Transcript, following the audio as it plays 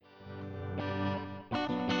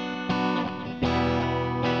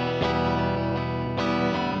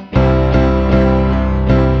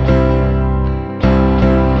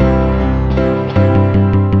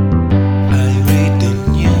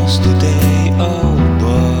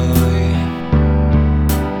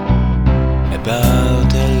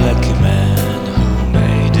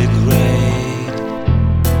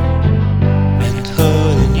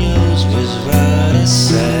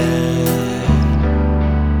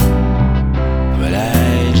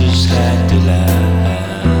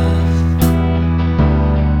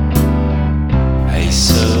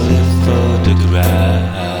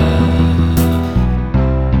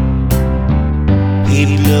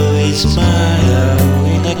yellow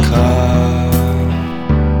in a car.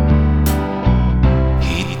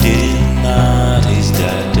 He didn't notice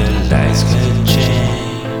that the lights could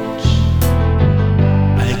change.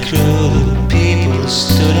 I crowded people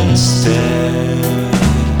stood and stared.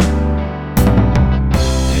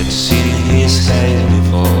 They'd seen his head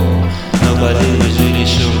before. Nobody was really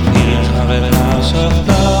sure he didn't have a house of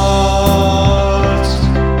cards.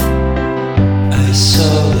 I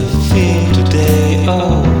saw the film today,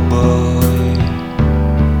 oh boy.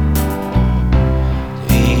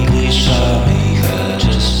 The English army had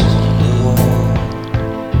just won the war.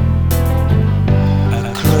 A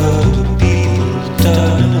crowd of people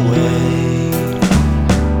turned away,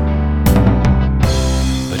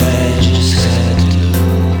 but I just had to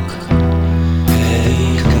look. Heavy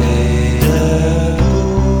clay the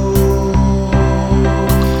book.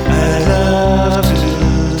 I'd love to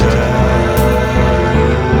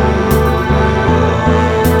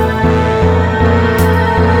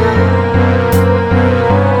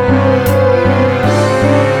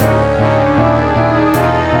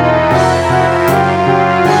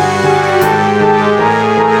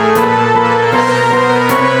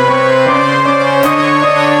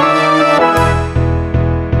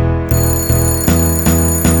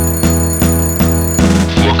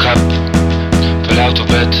woke up, fell out of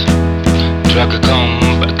bed, drug a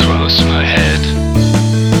comb across my head.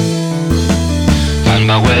 Found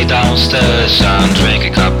my way downstairs and drank a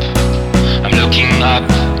cup. I'm looking up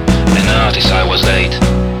and noticed I was late.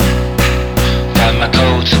 Grabbed my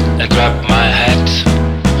coat and grabbed my hat.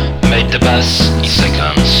 Made the bus in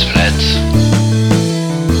seconds flat.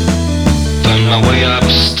 Found my way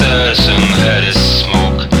upstairs